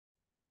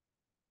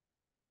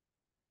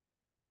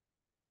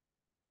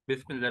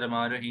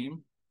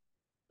Bismillahirrahmanirrahim.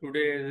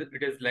 Today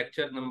it is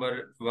lecture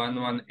number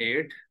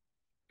 118.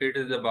 It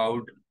is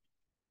about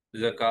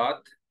Zakat,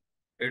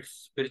 its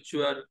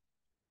spiritual,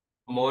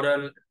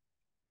 moral,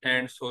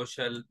 and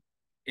social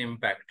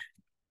impact.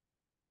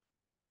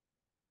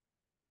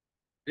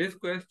 This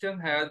question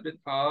has been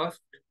asked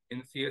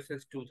in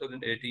CSS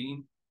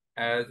 2018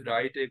 as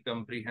write a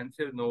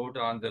comprehensive note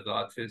on the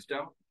Zakat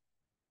system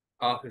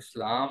of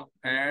Islam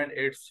and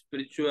its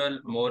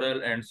spiritual,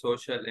 moral, and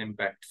social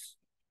impacts.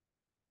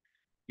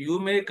 You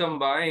may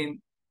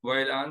combine,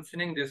 while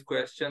answering this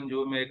question,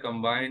 you may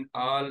combine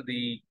all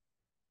the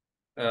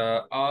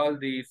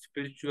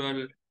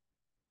spiritual,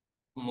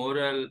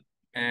 moral,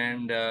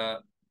 and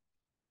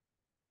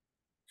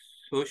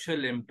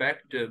social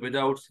impact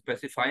without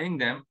specifying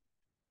them.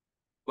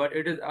 But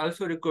it is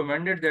also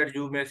recommended that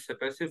you may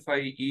specify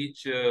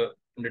each in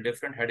the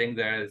different headings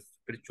as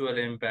spiritual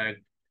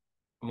impact,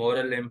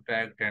 moral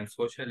impact, and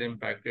social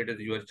impact. It is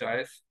your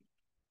choice.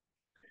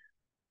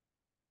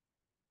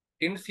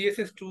 In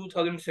CSS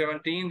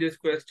 2017, this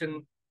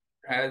question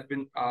has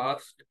been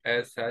asked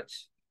as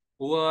such: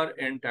 who are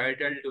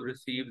entitled to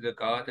receive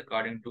zakat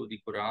according to the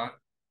Quran?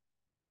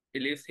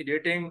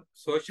 Elucidating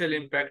social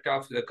impact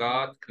of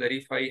zakat,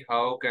 clarify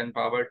how can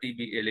poverty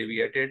be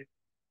alleviated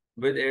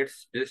with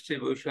its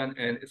distribution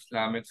in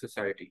Islamic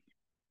society.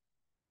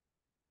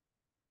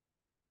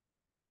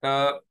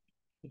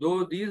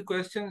 Though these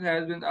questions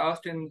has been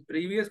asked in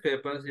previous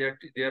papers, yet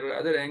there are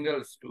other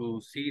angles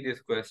to see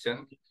this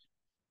question.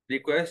 The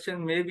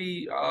question may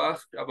be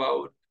asked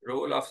about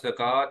role of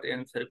zakat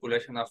in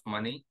circulation of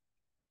money,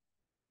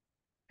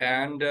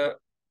 and the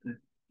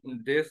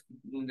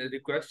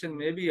question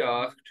may be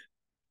asked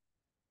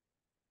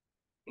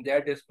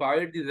that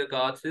despite the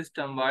zakat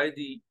system, why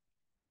the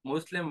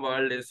Muslim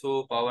world is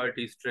so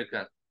poverty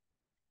stricken.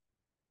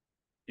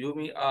 You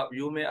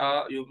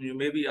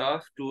may be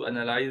asked to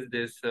analyze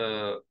this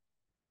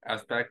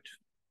aspect.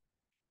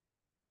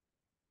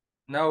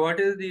 Now,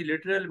 what is the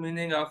literal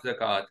meaning of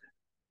zakat?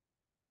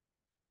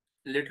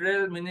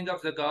 Literal meaning of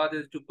zakat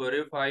is to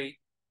purify,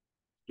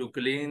 to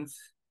cleanse,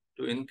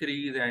 to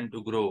increase, and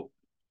to grow.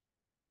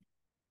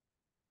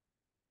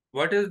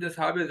 What is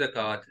Nisab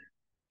zakat?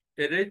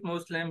 A rich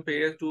Muslim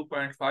pays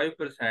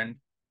 2.5%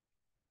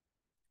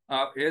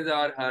 of his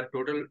or her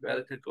total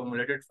wealth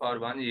accumulated for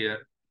 1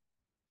 year.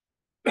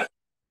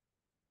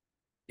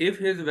 If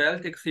his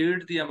wealth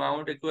exceeds the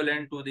amount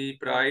equivalent to the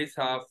price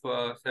of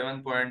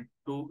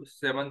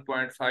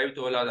 7.5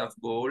 dollars of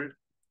gold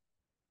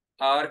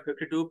or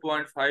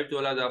 52.5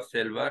 dollars of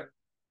silver,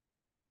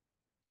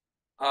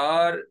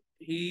 or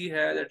he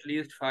has at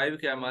least 5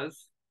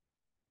 camels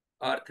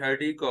or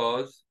 30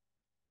 cows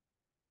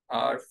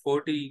or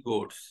 40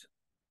 goats.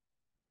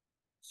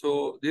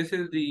 So this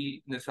is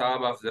the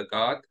nisab of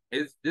zakat.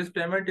 This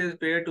payment is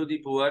paid to the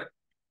poor,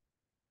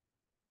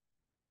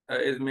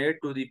 is made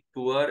to the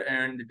poor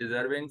and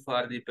deserving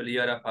for the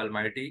pleasure of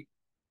Almighty.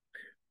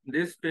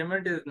 This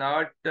payment is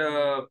not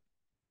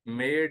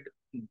made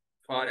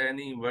for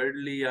any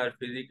worldly or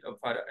physical,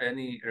 for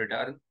any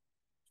return,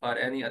 for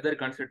any other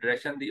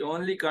consideration. The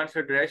only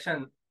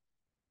consideration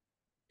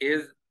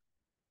is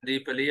the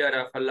pleasure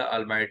of Allah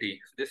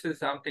Almighty. This is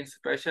something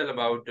special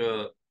about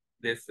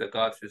this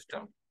zakat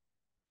system.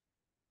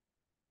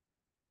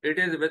 It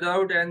is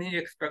without any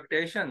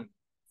expectation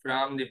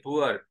from the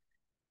poor.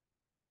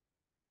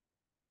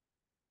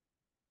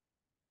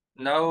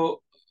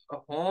 Now,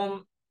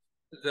 whom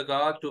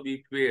zakat to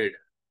be paid?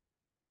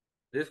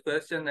 This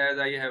question, as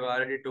I have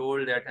already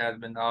told, that has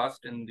been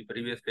asked in the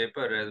previous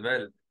paper as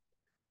well.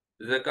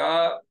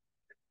 Zakat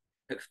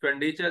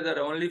expenditures are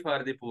only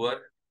for the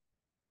poor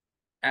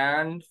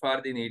and for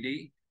the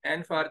needy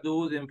and for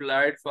those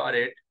employed for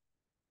it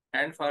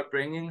and for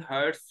bringing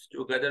hearts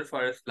together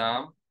for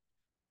Islam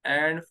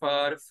and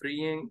for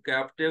freeing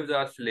captives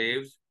or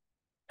slaves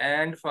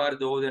and for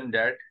those in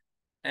debt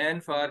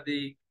and for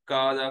the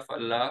cause of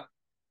Allah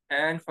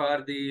and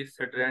for the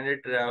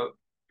stranded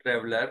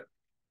traveler,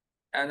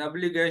 an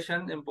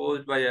obligation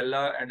imposed by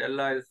Allah, and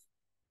Allah is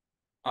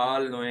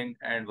all-knowing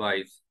and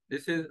wise.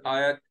 This is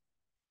ayat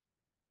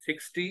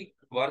 60,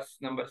 verse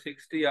number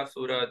 60 of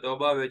Surah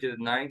Tawbah, which is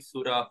 9th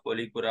Surah of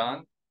Holy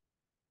Quran.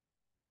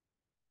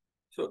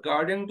 So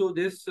according to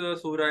this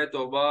Surah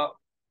Tawbah,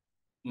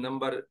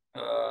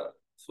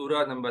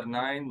 Surah number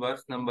 9,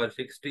 verse number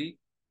 60,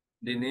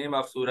 the name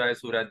of Surah is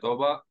Surah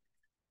Tawbah.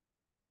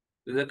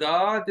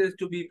 Zakat is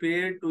to be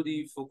paid to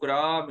the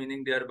Fukra,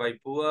 meaning thereby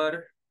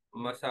poor,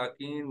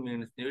 Masakin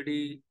means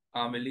needy,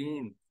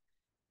 Amilin,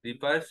 the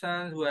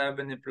persons who have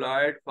been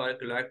employed for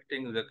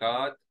collecting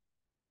zakat.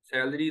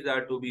 Salaries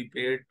are to be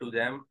paid to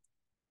them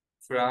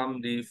from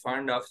the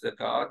fund of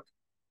zakat,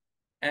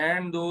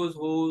 and those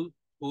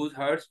whose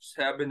hearts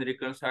have been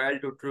reconciled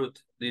to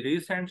truth. The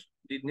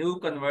new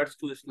converts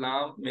to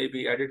Islam may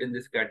be added in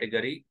this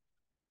category.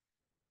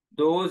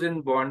 Those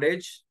in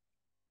bondage,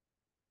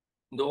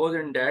 those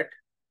in debt,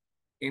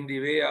 in the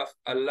way of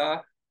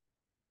Allah,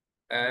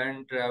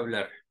 and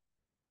traveler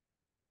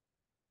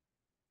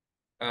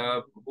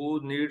who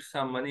needs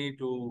some money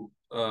to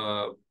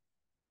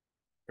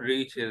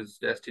reach his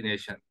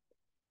destination.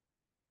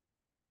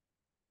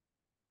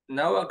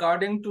 Now,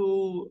 according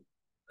to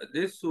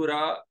this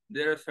surah,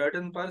 there are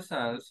certain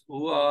persons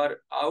who are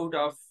out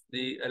of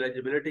the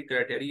eligibility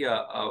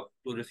criteria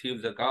to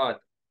receive zakat.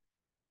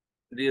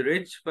 The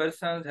rich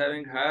persons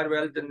having higher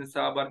wealth than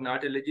Nisab are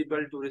not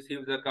eligible to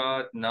receive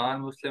zakat.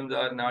 Non-Muslims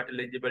are not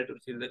eligible to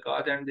receive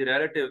zakat, and the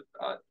relatives,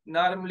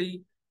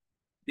 normally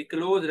the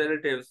close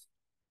relatives.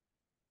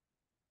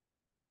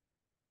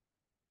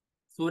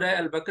 Surah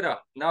Al-Baqarah.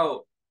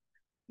 Now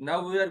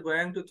we are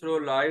going to throw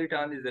light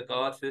on the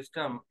zakat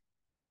system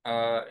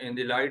in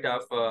the light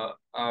of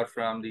or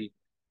from the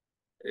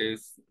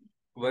is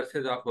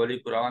verses of Holy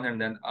Quran and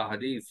then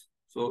Ahadith.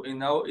 So in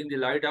the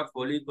light of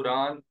Holy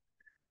Quran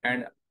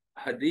and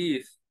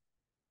Hadith,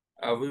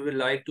 we will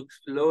like to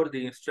explore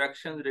the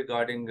instructions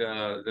regarding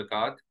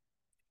zakat.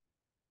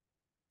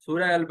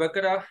 Surah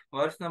Al-Baqarah,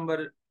 verse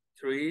number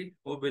 3,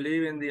 who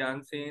believe in the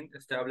unseen,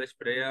 establish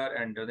prayer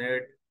and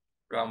donate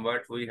from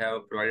what we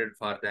have provided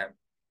for them.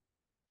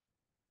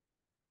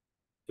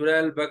 Surah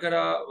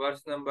Al-Baqarah,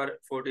 verse number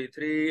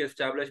 43,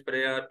 establish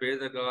prayer, pay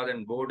zakat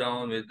and bow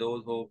down with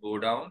those who bow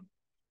down.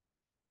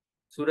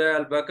 Surah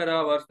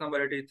Al-Baqarah, verse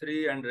number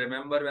 83, and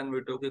remember when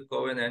we took a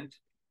covenant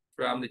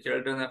from the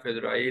children of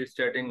Israel,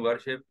 stating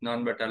worship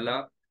none but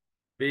Allah,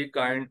 be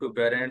kind to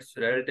parents,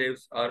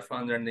 relatives,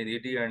 orphans, and the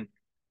needy, and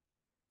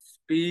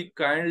speak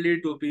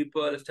kindly to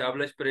people,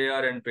 establish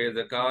prayer and pay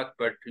zakat,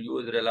 but you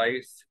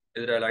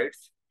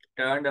Israelites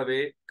turned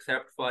away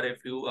except for a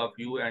few of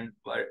you and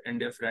were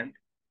indifferent.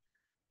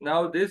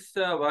 Now this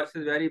verse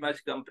is very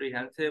much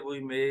comprehensive.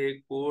 We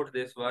may quote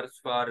this verse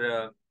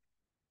for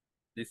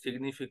the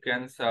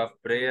significance of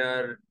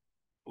prayer.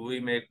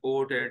 We may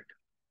quote it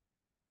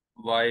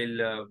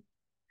while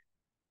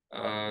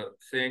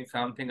saying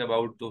something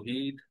about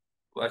Tawheed,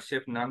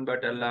 worship none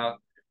but Allah.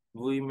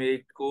 We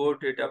may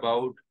quote it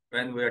about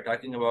when we are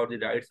talking about the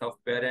rights of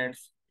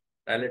parents,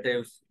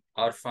 relatives,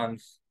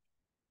 orphans,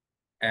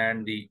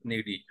 and the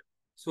needy.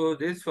 So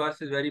this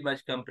verse is very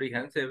much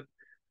comprehensive.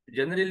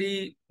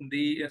 Generally,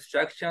 the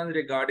instructions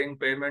regarding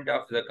payment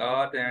of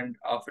zakat and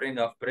offering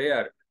of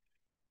prayer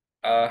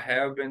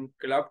have been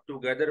clubbed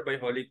together by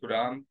Holy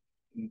Quran.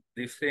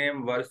 The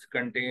same verse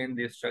contains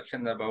the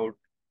instructions about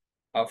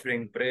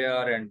offering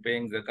prayer and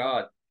paying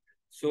zakat.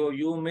 So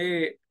you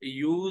may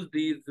use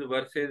these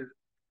verses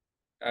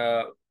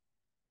uh,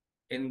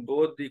 in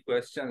both the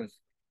questions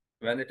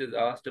when it is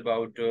asked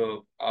about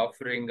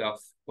offering of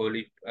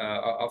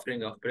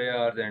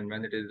prayers and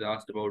when it is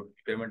asked about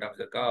payment of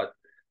zakat.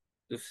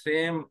 The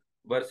same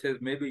verses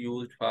may be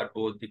used for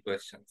both the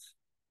questions.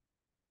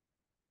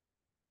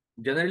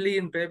 Generally,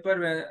 in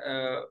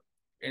paper,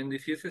 in the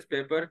thesis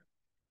paper,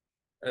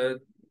 uh,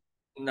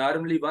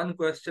 normally one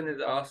question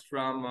is asked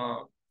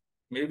from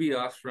maybe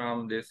asked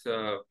from this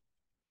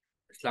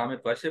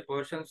Islamic worship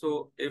portion.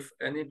 So if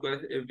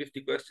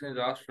the question is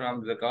asked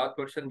from zakat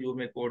portion, you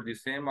may quote the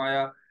same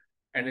ayah,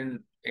 and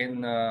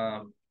in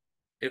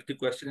if the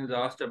question is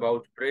asked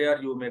about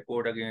prayer, you may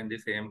quote again the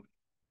same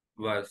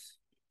verse,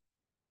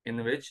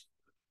 in which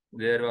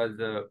there was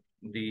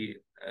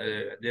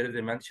there is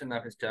a mention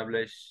of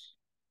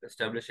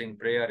establishing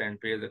prayer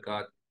and pay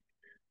zakat,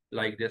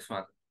 like this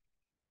one.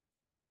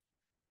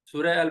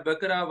 Surah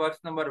Al-Baqarah, verse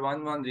number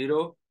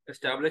 110,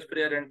 establish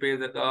prayer and pay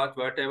zakat.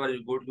 Whatever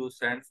good you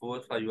send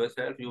forth for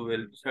yourself, you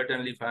will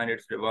certainly find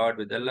its reward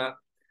with Allah.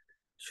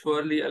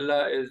 Surely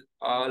Allah is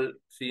all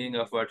seeing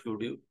of what you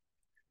do.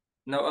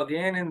 Now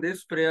again in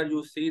this prayer,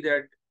 you see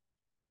that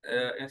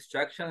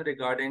instructions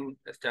regarding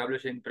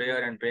establishing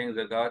prayer and paying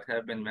zakat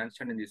have been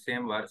mentioned in the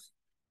same verse.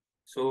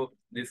 So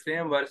the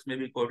same verse may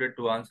be quoted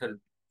to answer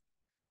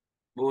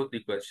both the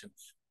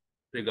questions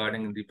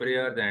regarding the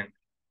prayers and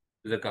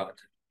zakat.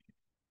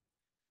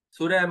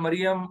 Surah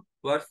Maryam,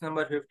 verse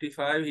number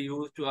 55, he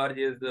used to urge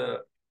his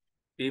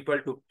people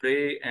to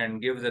pray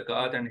and give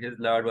zakat, and his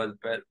Lord was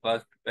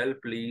well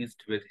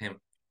pleased with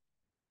him.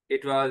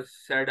 It was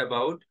said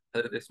about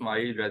Hazrat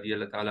Ismail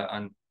radiallahu ta'ala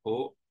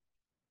anhu.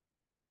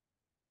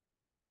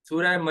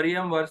 Surah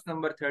Maryam, verse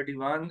number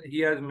 31, he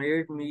has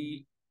made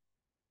me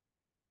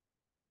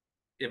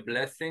a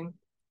blessing.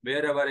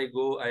 Wherever I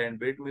go, I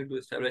bid me to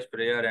establish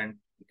prayer and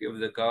give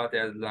zakat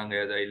as long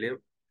as I live.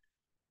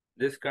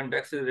 This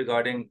context is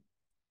regarding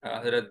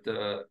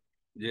Hazrat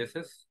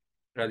Jesus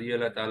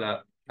radiallahu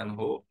ta'ala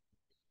anhu.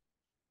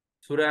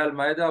 Surah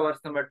Al-Ma'idah, verse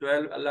number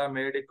 12, Allah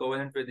made a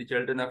covenant with the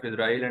children of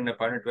Israel and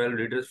appointed 12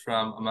 leaders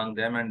from among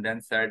them, and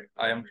then said,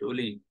 I am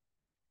truly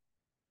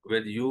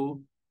with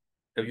you.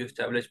 If you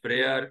establish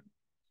prayer,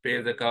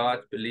 pay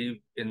zakat, believe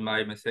in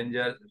my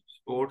messengers,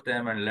 support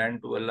them, and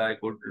lend to Allah a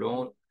good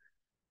loan,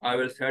 I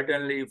will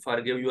certainly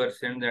forgive your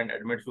sins and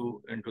admit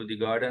you into the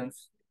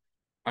gardens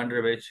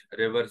under which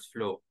rivers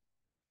flow.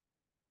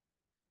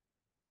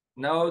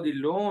 Now, the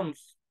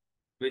loans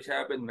which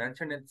have been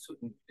mentioned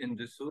in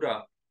this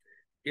surah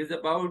is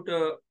about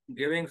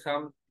giving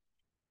some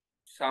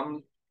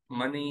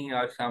money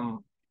or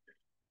some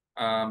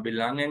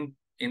belonging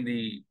in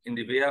the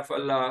way of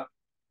Allah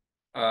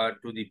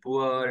to the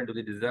poor and to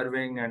the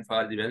deserving and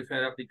for the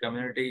welfare of the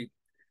community.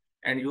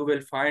 and you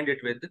will find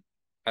it with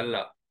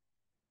Allah.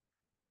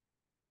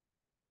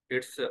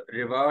 Its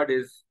reward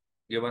is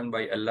given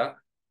by Allah.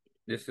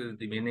 This is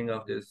the meaning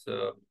of this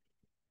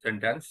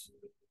sentence.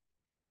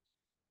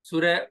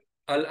 Surah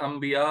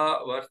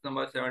Al-Anbiya, verse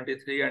number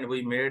 73, and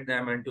we made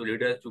them into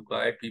leaders to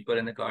guide people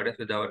in accordance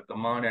with our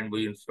command, and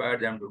we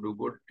inspired them to do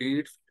good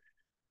deeds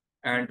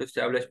and to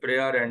establish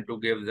prayer and to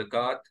give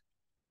zakat.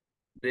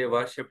 They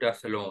worshipped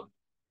us alone.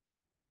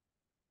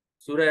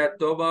 Surah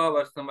At-Tawbah,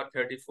 verse number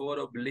 34,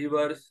 of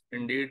believers,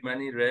 indeed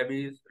many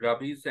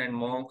rabbis and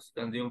monks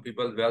consume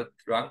people's wealth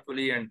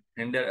wrongfully and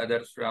hinder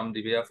others from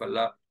the way of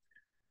Allah.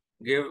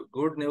 Give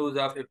good news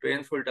of a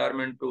painful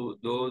torment to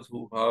those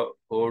who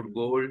hoard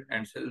gold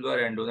and silver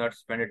and do not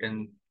spend it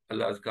in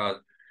Allah's cause.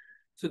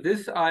 So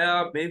this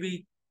ayah may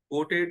be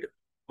quoted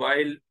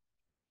while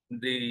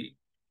the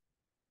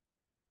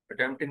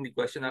attempting the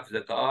question of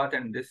zakat,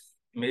 and this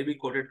may be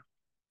quoted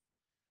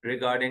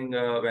regarding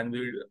when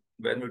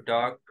we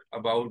talk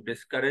about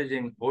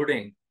discouraging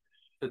hoarding.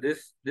 So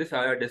this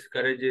ayah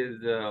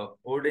discourages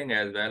hoarding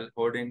as well,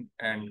 hoarding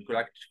and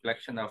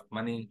collection of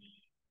money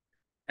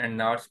and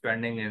not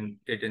spending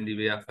it in the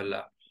way of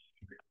Allah.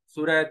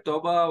 Surah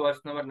At-Tawbah,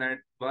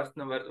 verse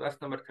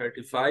number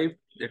 35.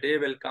 The day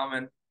will come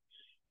and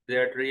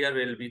their rear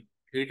will be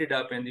heated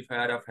up in the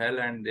fire of hell,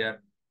 and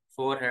their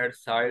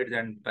foreheads, sides,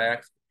 and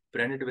backs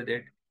branded with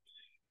it.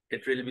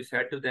 It will be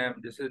said to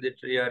them, "This is the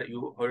rear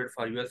you hoarded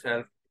for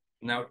yourself.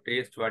 Now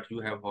taste what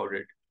you have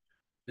hoarded."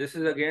 This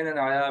is again an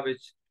ayah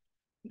which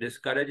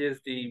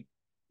discourages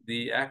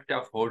the act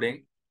of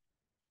hoarding.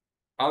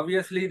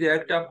 Obviously, the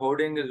act of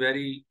hoarding is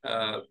very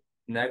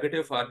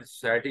negative for the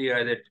society,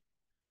 as it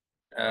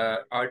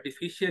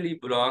artificially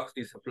blocks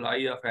the supply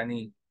of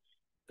any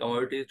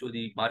commodities to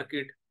the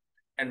market.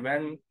 And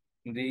when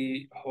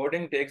the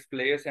hoarding takes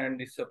place and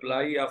the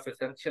supply of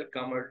essential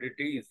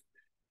commodities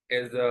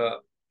is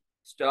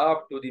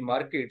stopped to the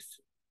markets,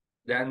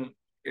 then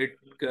it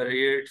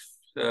creates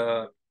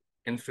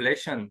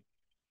inflation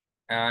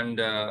and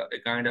a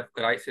kind of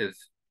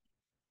crisis.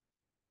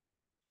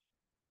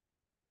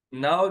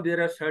 Now there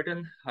are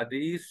certain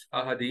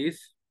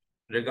hadiths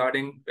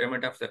regarding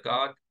payment of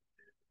zakat.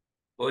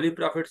 Holy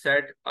Prophet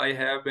said, "I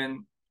have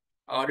been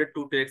ordered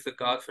to take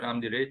zakat from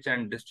the rich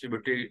and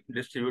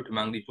distribute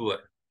among the poor."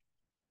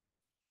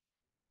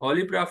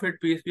 Holy Prophet,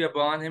 peace be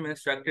upon him,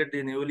 instructed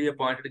the newly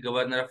appointed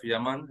governor of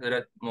Yemen,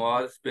 Hazrat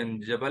Muaz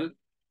bin Jabal,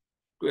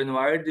 to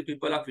invite the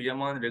people of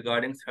Yemen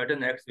regarding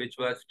certain acts which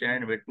was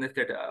stand witness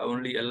that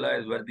only Allah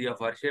is worthy of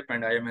worship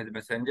and I am his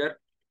messenger.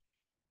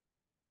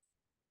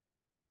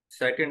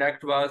 Second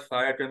act was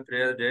five time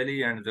prayer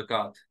daily and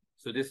zakat.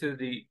 So this is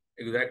the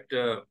exact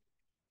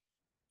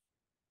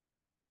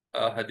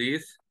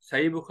hadith.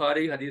 Sahih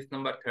Bukhari, hadith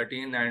number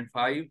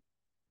 1395,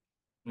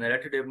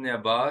 narrated Ibn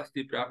Abbas,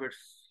 the Prophet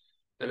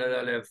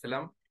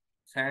ﷺ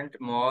sent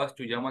Muaz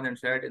to Yemen and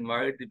said,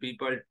 "Invite the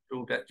people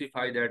to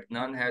testify that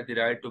none has the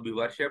right to be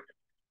worshipped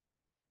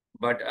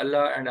but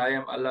Allah, and I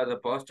am Allah's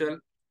apostle.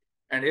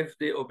 And if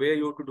they obey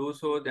you to do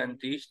so, then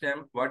teach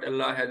them what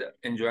Allah has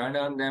enjoined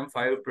on them,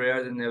 5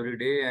 prayers in every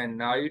day and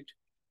night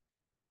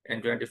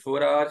and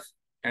 24 hours.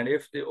 And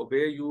if they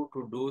obey you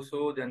to do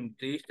so, then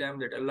teach them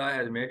that Allah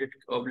has made it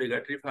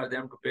obligatory for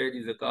them to pay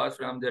the zakat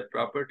from their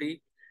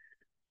property,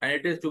 and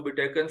it is to be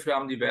taken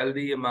from the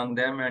wealthy among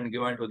them and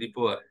given to the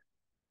poor."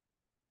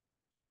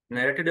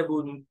 Narrated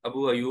Abu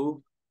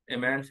Ayyub, a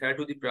man said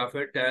to the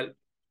Prophet,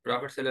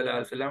 Prophet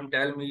ﷺ,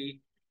 "Tell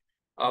me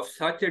of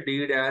such a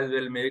deed as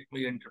will make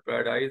me enter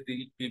paradise."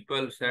 The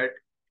people said,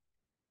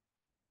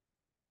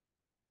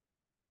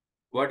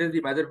 "What is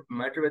the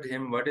matter with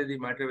him? What is the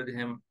matter with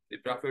him?" The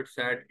Prophet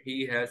said,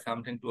 "He has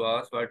something to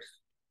ask,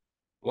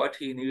 what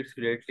he needs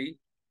greatly."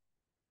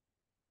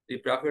 The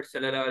Prophet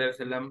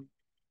ﷺ,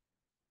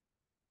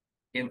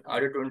 in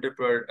order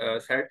to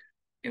said,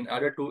 "In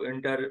order to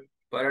enter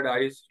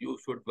paradise, you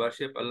should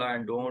worship Allah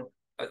and don't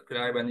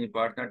ascribe any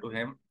partner to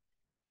him.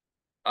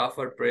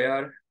 Offer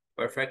prayer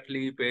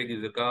perfectly, pay the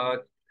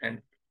zakat,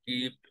 and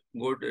keep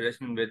good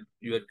relation with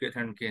your kith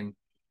and kin."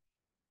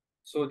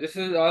 So this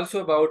is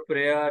also about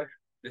prayer.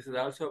 This is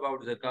also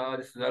about zakat.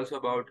 This is also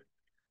about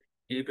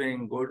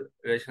keeping good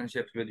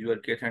relationships with your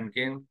kith and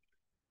kin.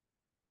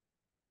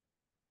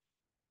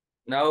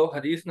 Now,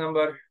 hadith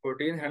number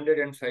 1400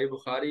 in Sahih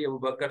Bukhari, Abu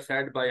Bakr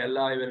said, "By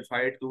Allah, I will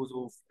fight those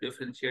who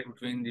differentiate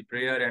between the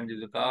prayer and the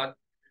zakat,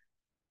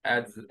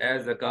 as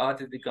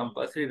zakat is the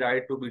compulsory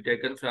right to be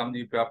taken from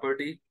the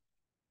property.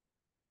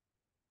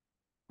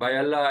 By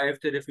Allah,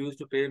 if they refuse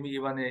to pay me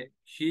even a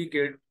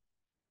she-kid,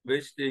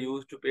 which they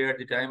used to pay at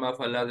the time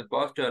of Allah's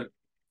apostle,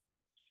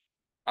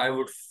 I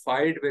would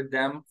fight with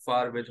them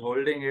for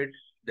withholding it."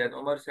 Then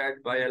Umar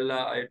said, "By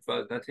Allah, it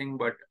was nothing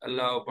but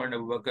Allah opened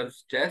Abu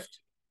Bakr's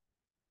chest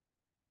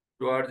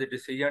towards the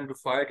decision to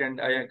fight, and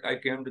I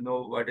came to know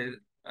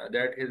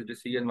that his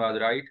decision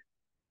was right."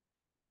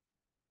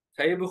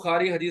 Sahih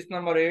Bukhari, hadith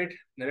number 8,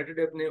 narrated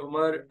Ibn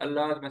Umar,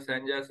 Allah's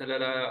Messenger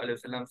sallallahu alaihi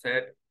wasallam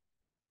said,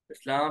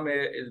 "Islam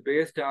is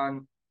based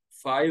on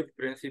 5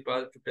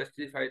 principles to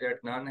testify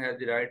that none has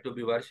the right to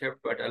be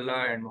worshipped but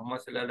Allah and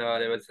Muhammad sallallahu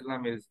alaihi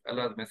wasallam is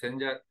Allah's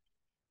messenger,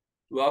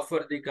 to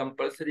offer the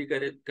compulsory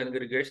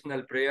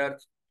congregational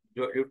prayers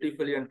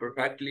dutifully and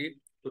perfectly,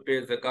 to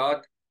pay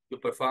zakat, to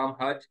perform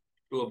hajj,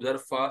 to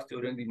observe fast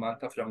during the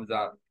month of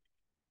Ramadan.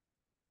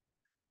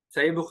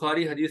 Sahih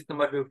Bukhari, Hadith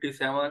number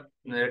 57,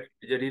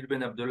 Jarir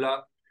bin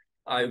Abdullah,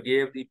 I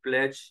gave the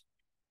pledge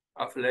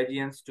of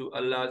allegiance to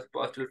Allah's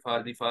apostle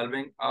for the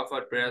following: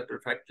 offer prayers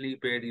perfectly,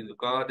 pay the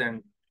zakat,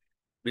 and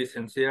be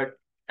sincere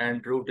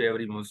and true to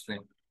every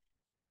Muslim.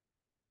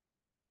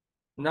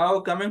 Now,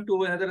 coming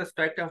to another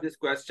aspect of this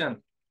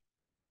question,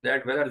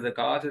 that whether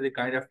zakat is a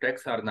kind of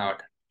tax or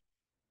not.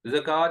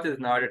 Zakat is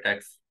not a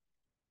tax.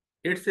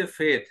 It's a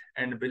faith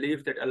and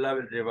belief that Allah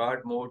will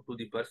reward more to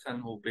the person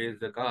who pays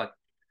zakat,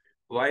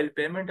 while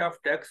payment of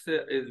tax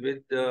is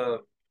with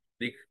the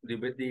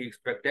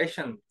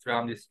expectation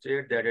from the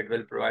state that it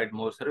will provide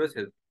more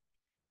services.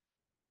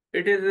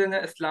 It is an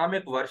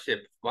Islamic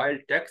worship, while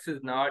tax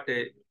is not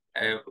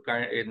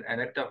an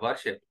act of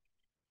worship.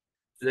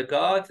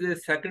 Zakat is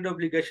a sacred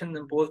obligation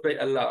imposed by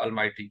Allah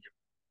Almighty.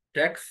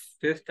 Tax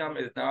system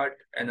is not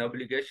an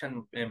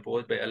obligation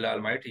imposed by Allah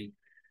Almighty.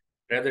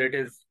 Rather, it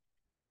is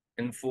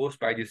enforced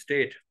by the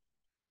state.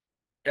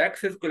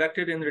 Tax is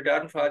collected in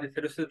return for the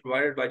services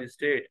provided by the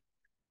state,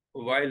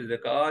 while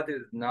zakat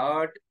is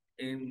not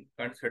in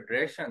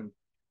consideration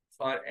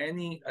for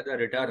any other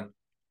return.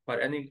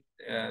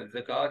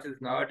 Zakat is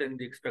not in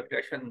the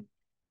expectation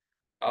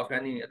of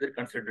any other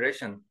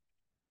consideration.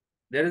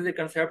 There is a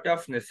concept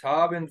of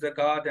Nisab in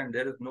zakat, and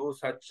there is no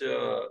such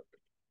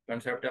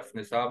concept of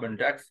Nisab in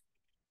tax.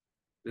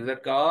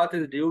 Zakat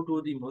is due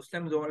to the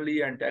Muslims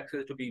only, and tax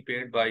is to be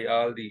paid by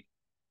all the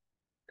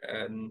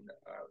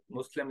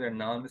Muslims and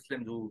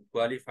non-Muslims who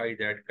qualify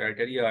that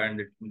criteria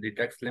and the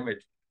tax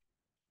limit.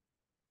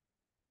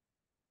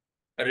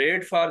 A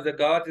rate for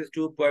zakat is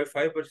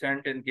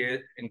 2.5% in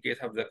case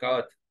of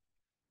zakat,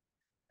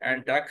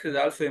 and tax is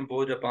also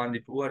imposed upon the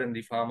poor in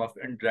the form of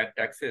indirect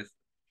taxes,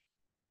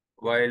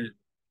 while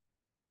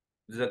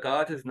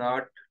zakat is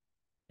not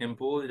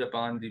imposed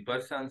upon the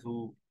persons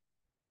who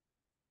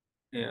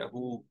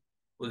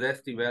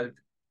possess the wealth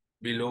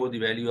below the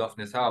value of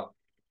nisab.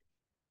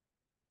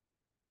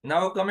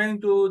 Now,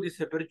 coming to the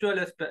spiritual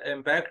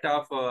impact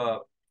of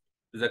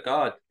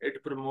zakat,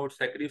 it promotes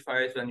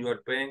sacrifice when you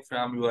are paying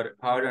from your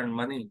hard-earned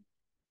money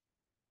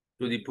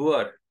to the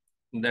poor.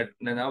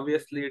 Then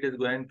obviously it is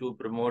going to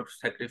promote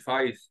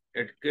sacrifice.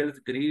 It kills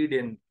greed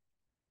in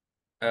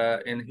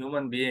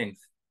human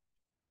beings.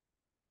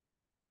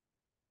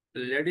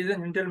 Ladies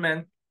and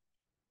gentlemen,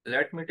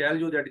 let me tell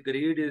you that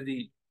greed is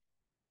the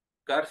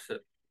curse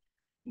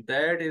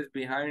that is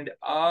behind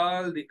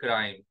all the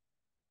crime,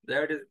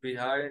 that is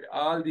behind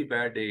all the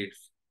bad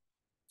deeds.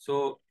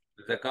 So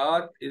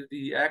zakat is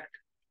the act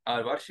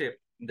or worship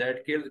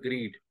that kills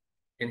greed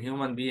in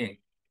human being.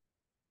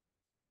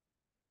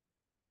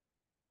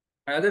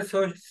 Another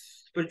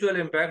spiritual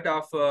impact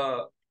of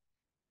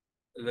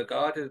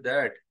zakat is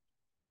that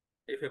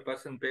if a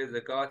person pays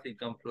zakat, he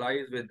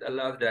complies with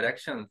Allah's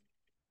directions,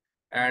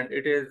 and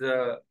it is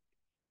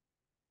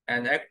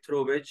an act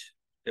through which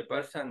a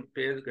person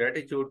pays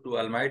gratitude to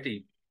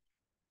Almighty.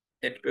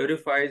 It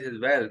purifies his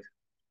wealth,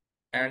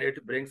 and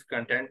it brings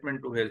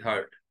contentment to his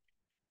heart.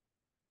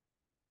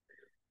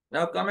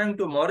 Now, coming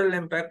to moral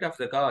impact of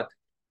zakat,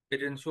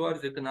 it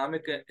ensures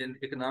economic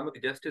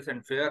justice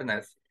and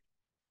fairness.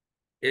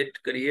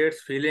 It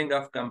creates feeling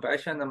of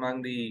compassion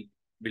among the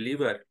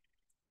believer.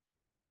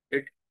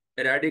 It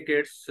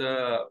eradicates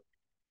the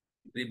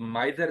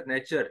miser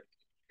nature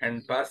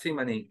and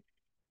parsimony.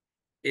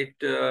 It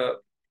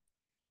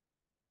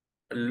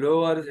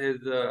lowers his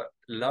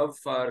love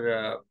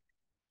for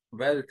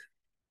wealth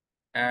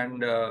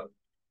and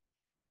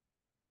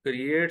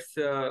creates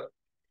a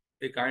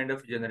kind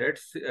of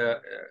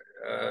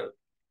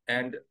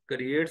and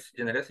creates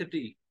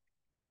generosity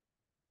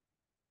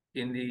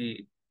in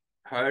the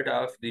heart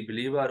of the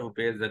believer who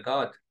pays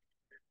zakat.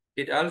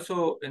 It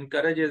also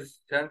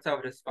encourages sense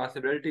of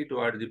responsibility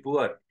toward the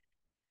poor.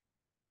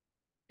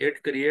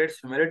 It creates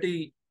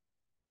humility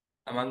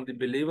among the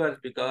believers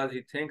because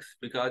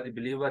the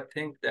believer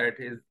think that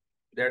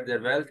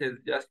their wealth is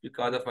just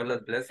because of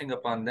Allah's blessing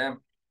upon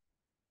them.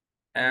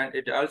 And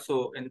it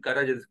also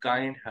encourages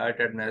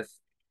kind-heartedness.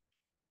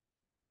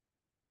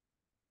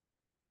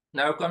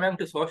 Now, coming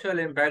to social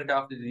impact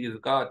of the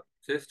zakat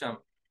system,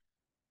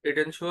 it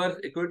ensures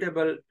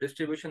equitable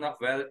distribution of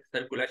wealth,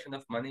 circulation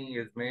of money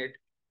is made.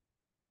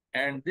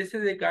 And this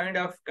is a kind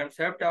of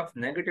concept of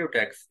negative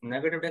tax.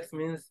 Negative tax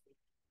means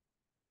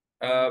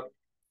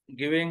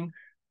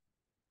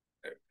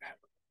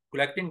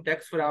collecting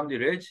tax from the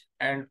rich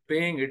and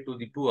paying it to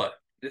the poor.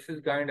 This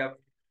is kind of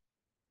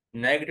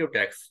negative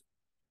tax.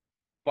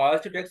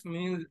 Positive tax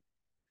means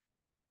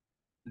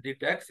the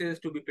tax is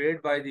to be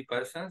paid by the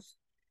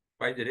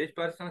rich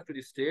persons to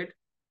the state,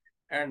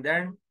 and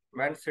then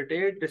when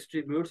state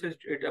distributes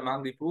it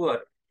among the poor,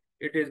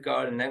 it is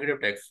called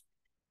negative tax.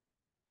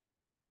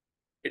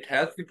 It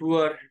helps the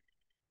poor,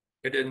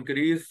 it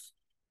increases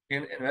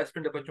in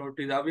investment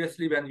opportunities.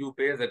 Obviously, when you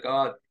pay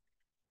zakat,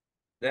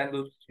 then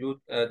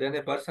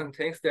a person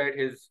thinks that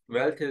his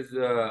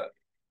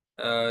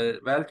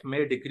wealth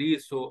may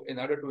decrease. So, in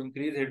order to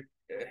increase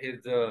his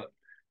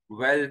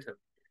wealth,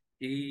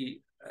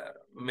 he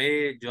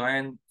may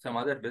join some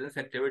other business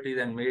activities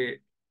and may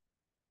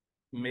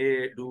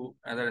do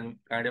other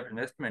kind of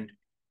investment.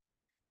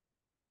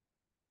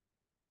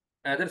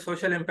 Another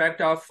social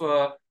impact of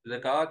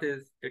zakat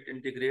is it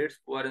integrates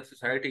poor in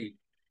society,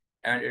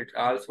 and it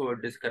also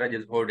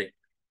discourages hoarding.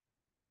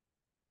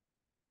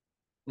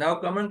 Now,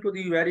 coming to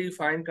the very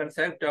fine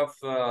concept of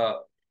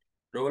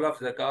role of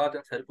zakat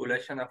and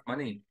circulation of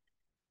money.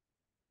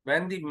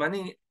 When the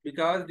money,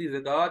 because the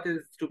zakat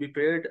is to be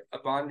paid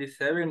upon the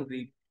saving,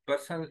 the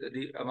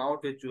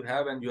amount which you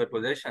have in your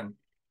possession.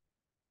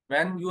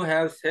 When you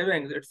have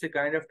savings, it's a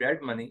kind of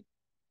dead money.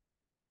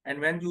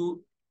 And when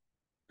you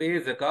pay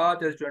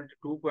zakat as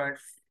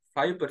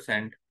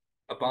 22.5%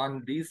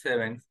 upon these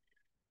savings,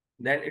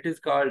 then it is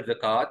called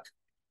zakat.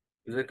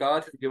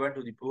 Zakat is given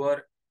to the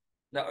poor.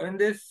 Now, in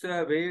this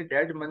way,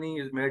 dead money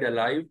is made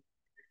alive,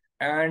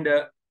 and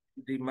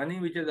the money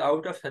which is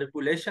out of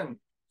circulation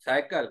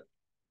cycle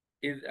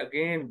is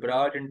again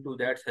brought into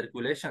that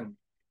circulation,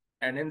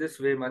 and in this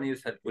way, money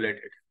is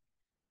circulated.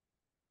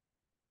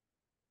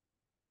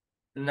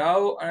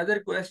 Now, another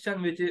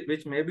question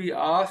which may be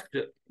asked,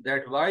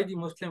 that why the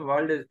Muslim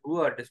world is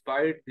poor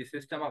despite the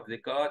system of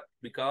zakat,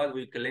 because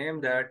we claim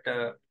that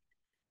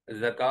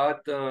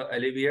zakat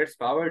alleviates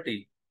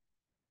poverty.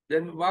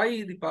 Then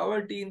why the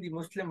poverty in the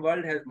Muslim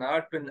world has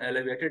not been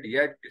alleviated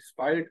yet,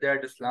 despite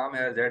that Islam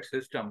has that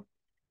system?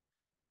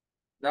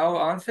 Now,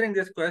 answering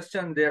this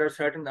question, there are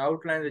certain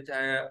outlines which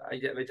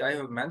I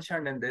have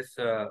mentioned in this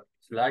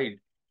slide.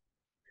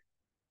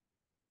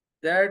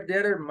 That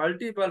there are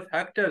multiple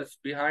factors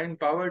behind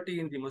poverty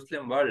in the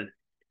Muslim world.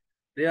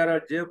 There are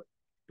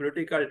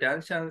geopolitical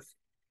tensions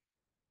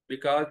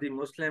because the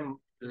Muslim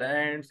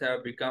lands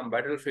have become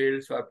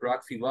battlefields for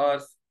proxy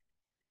wars.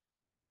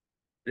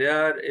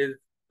 There is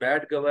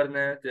bad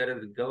governance. There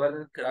is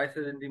governance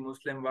crisis in the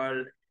Muslim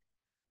world.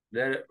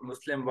 The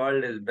Muslim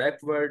world is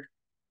backward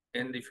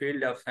in the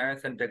field of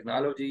science and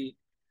technology.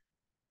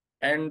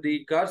 And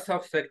the curse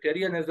of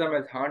sectarianism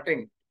is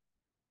haunting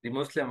the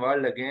Muslim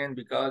world again,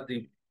 because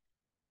the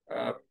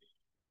uh,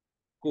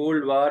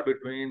 Cold War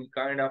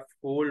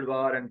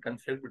and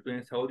conflict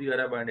between Saudi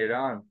Arabia and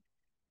Iran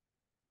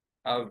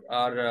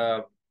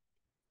are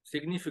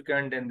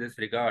significant in this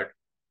regard.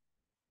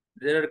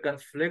 There are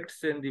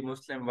conflicts in the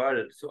Muslim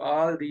world. So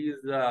all these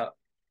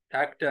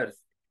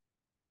factors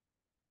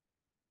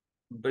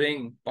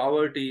bring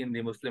poverty in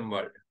the Muslim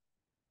world.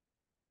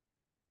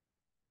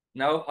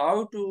 Now,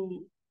 how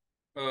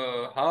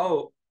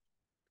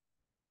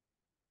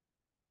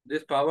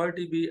this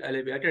poverty be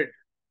alleviated?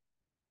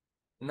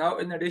 Now,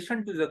 in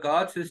addition to the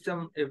zakat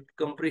system, a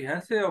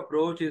comprehensive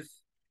approach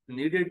is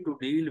needed to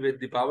deal with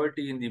the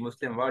poverty in the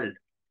Muslim world.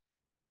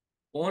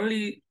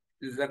 Only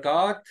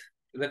zakat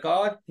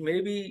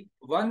may be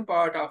one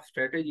part of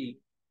strategy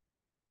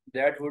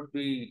that would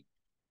be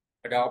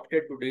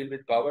adopted to deal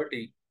with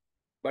poverty,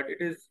 but it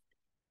is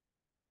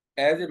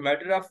as a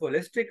matter of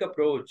holistic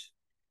approach.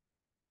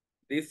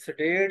 These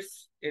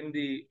states in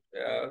the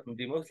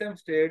Muslim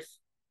states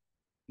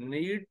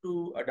need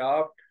to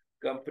adopt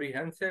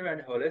comprehensive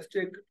and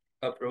holistic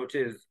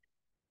approaches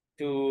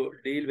to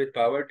deal with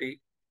poverty,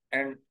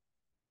 and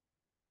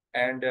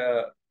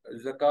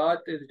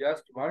zakat is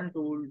just one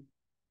tool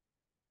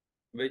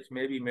which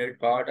may be made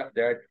part of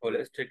that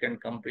holistic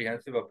and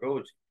comprehensive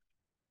approach.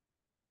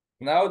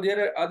 Now,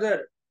 there are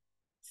other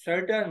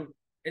certain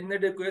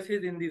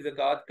inadequacies in the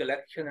zakat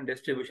collection and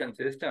distribution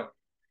system.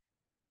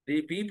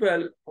 The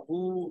people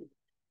who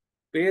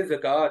pay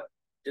zakat,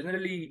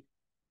 generally,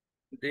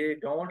 they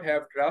don't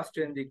have trust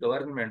in the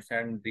governments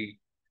and the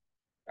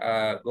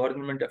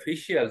government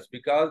officials,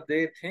 because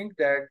they think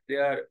that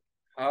their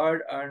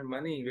hard-earned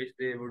money, which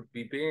they would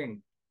be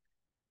paying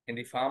in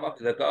the form of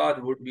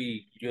zakat, would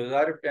be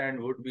usurped and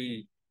would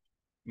be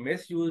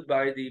misused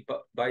by the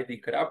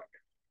corrupt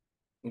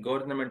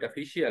government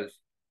officials.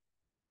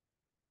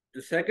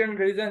 The second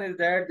reason is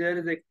that there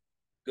is a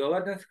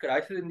governance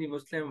crisis in the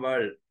Muslim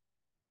world,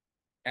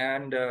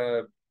 and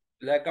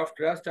lack of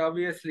trust,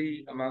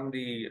 obviously, among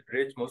the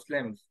rich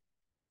Muslims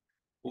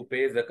who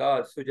pay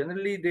zakat. So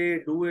generally, they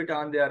do it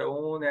on their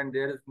own, and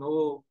there is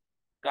no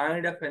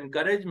kind of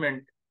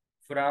encouragement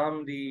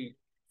from the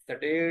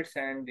states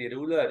and the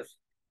rulers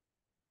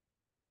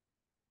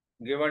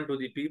given to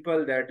the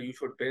people that you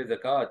should pay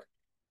zakat.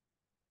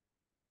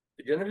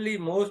 Generally,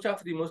 most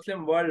of the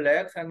Muslim world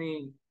lacks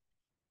any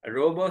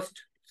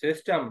robust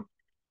system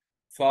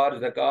for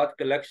zakat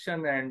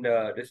collection and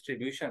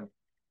distribution.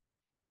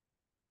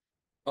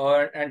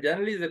 And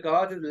generally,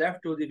 zakat is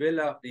left to the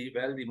will of the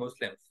wealthy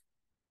Muslims.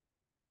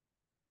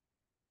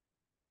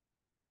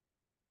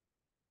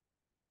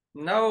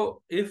 Now,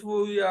 if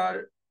we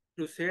are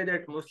to say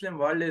that Muslim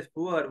world is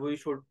poor, we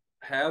should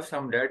have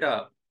some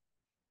data.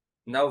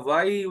 Now,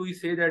 why we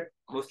say that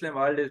Muslim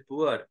world is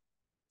poor?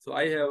 So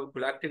I have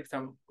collected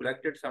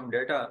some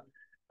data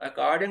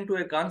According to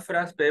a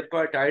conference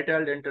paper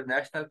titled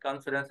International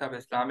Conference of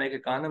Islamic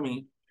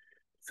Economy,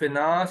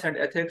 Finance and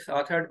Ethics,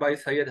 authored by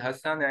Syed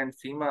Hassan and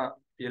Seema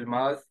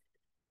Yilmaz,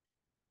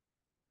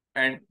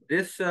 and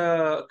this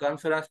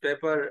conference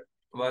paper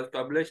was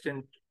published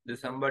in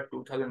December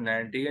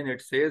 2019.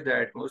 It says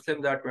that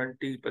Muslims are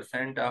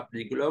 20% of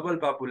the global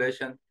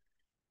population,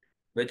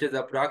 which is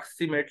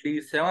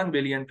approximately 7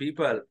 billion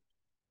people.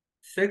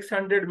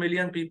 600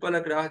 million people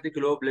across the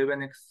globe live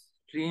in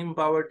extreme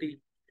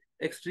poverty.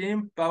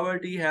 Extreme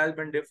poverty has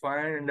been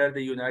defined under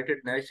the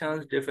United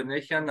Nations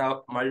definition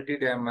of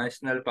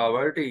multidimensional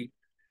poverty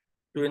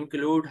to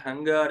include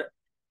hunger,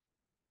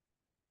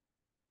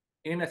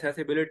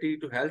 inaccessibility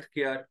to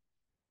healthcare.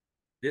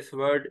 This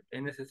word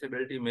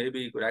inaccessibility may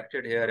be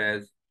corrected here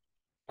as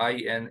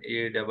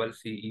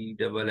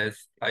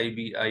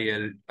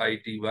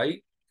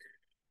INACCESSIBILITY.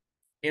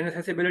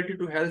 Inaccessibility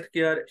to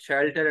healthcare,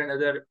 shelter, and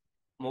other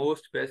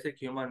most basic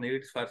human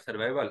needs for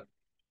survival.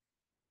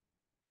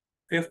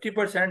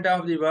 50%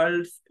 of the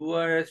world's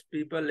poorest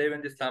people live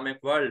in the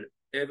Islamic world.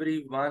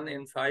 Every 1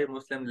 in 5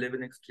 Muslims live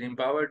in extreme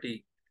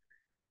poverty.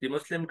 The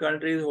Muslim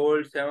countries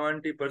hold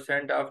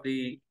 70% of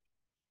the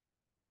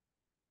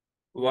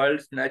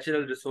world's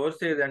natural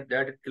resources, and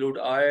that include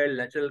oil,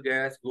 natural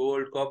gas,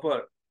 gold,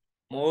 copper.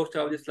 Most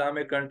of the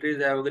Islamic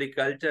countries have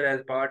agriculture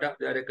as part of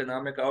their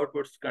economic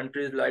outputs.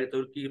 Countries like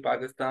Turkey,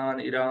 Pakistan,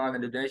 Iran,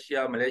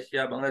 Indonesia,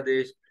 Malaysia,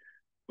 Bangladesh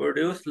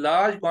produce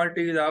large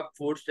quantities of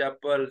food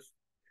staples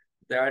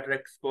that are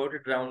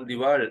exported around the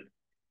world.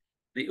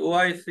 The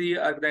OIC,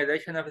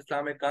 Organization of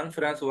Islamic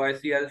Conference,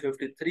 OIC has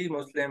 53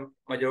 Muslim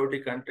majority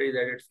countries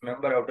as its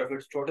member out of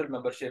its total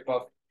membership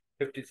of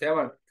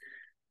 57,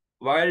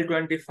 while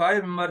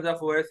 25 members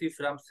of OIC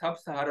from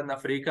Sub-Saharan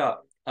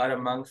Africa are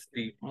amongst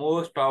the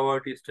most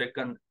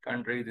poverty-stricken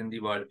countries in the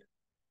world.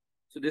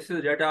 So this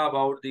is data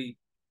about the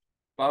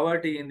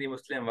poverty in the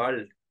Muslim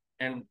world,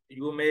 and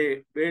you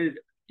may build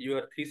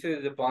your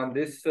thesis upon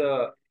this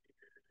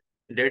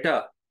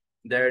data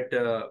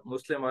that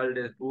Muslim world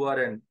is poor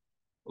and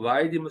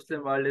why the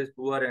Muslim world is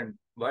poor and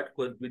what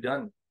could be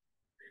done.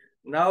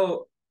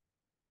 Now,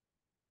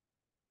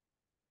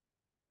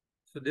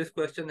 so this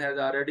question has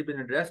already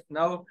been addressed.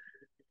 Now,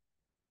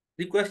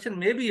 the question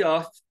may be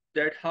asked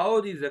that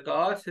how the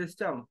Zakat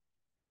system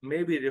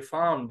may be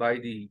reformed by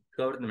the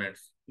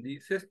governments. The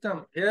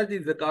system, here the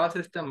Zakat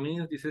system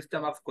means the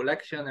system of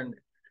collection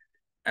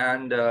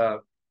and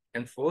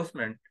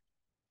enforcement.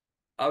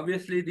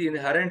 Obviously, the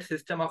inherent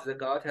system of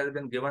Zakat has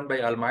been given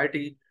by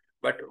Almighty,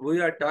 but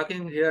we are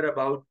talking here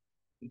about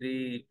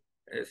the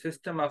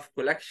system of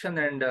collection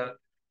and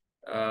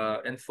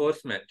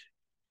enforcement.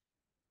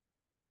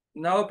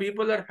 Now,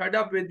 people are fed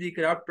up with the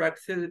corrupt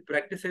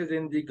practices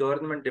in the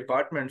government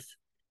departments.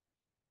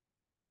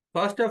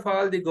 First of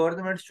all, the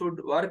government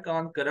should work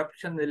on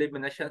corruption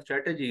elimination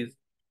strategies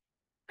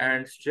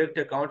and strict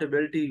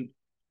accountability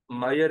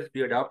measures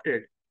be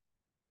adopted.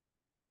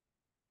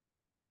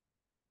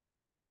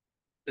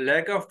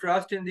 Lack of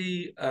trust in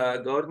the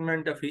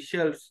government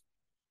officials,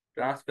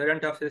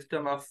 transparent of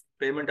system of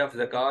payment of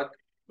zakat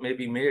may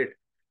be made.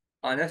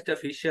 Honest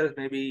officials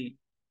may be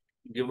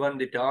given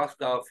the task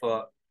of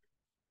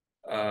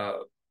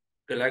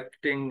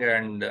collecting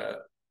and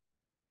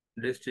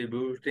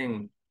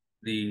distributing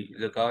the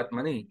zakat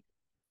money.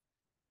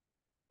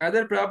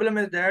 Other problem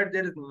is that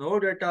there is no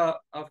data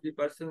of the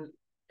person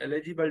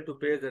eligible to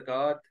pay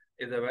zakat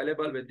is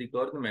available with the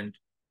government.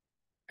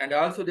 And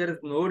also there is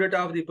no data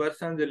of the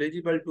persons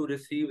eligible to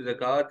receive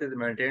zakat is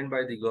maintained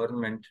by the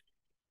government.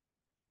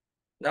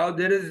 Now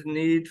there is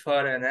need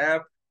for an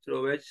app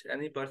through which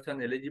any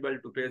person eligible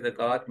to pay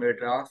zakat may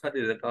transfer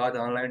the zakat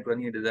online to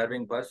any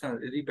deserving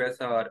person,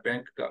 Easy-Paisa or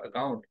bank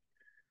account.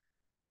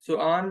 So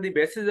on the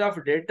basis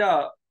of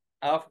data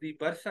of the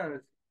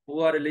persons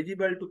who are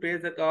eligible to pay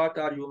zakat,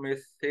 or you may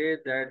say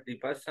that the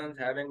persons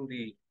having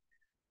the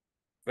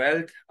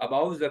wealth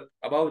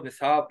above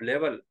Nisab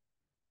level,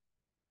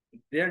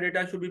 their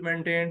data should be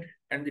maintained,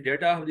 and the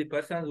data of the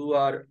persons who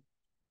are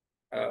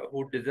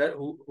who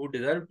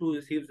deserve to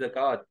receive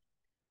zakat,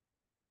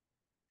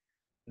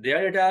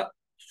 their data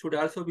should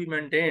also be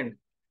maintained.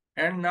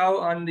 And now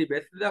on the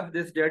basis of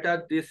this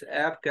data, this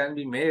app can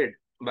be made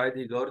by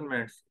the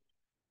governments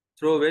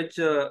through which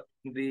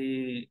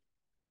the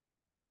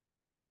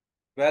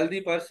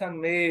wealthy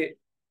person may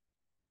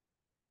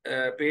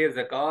pay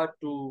zakat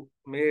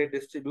may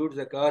distribute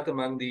zakat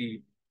among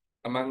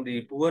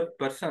the poor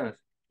persons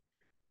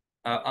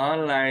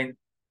online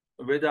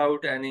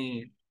without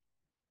any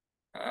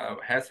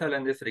hassle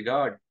in this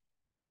regard.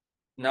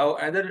 Now,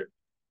 other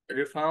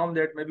reform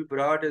that may be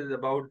brought is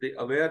about the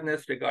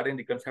awareness regarding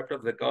the concept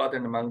of zakat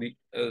and among the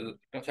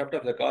concept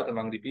of zakat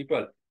among the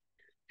people.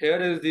 Here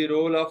is the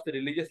role of the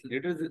religious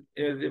leaders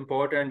is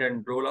important,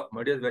 and role of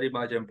media is very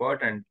much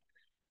important.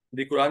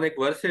 The Quranic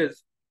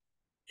verses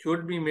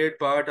should be made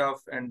part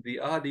of, and the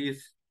ahadith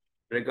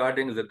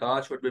regarding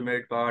zakat should be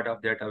made part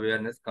of that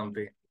awareness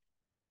campaign.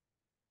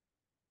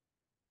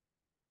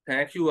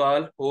 Thank you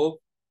all.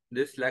 Hope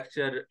this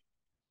lecture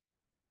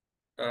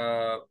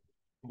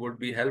would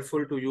be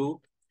helpful to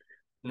you.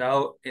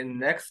 Now, in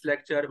next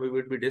lecture, we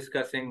will be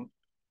discussing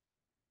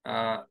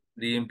the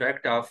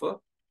impact of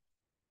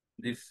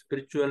the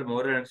spiritual,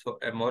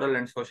 moral,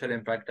 and social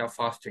impact of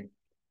fasting.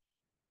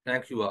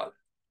 Thank you all.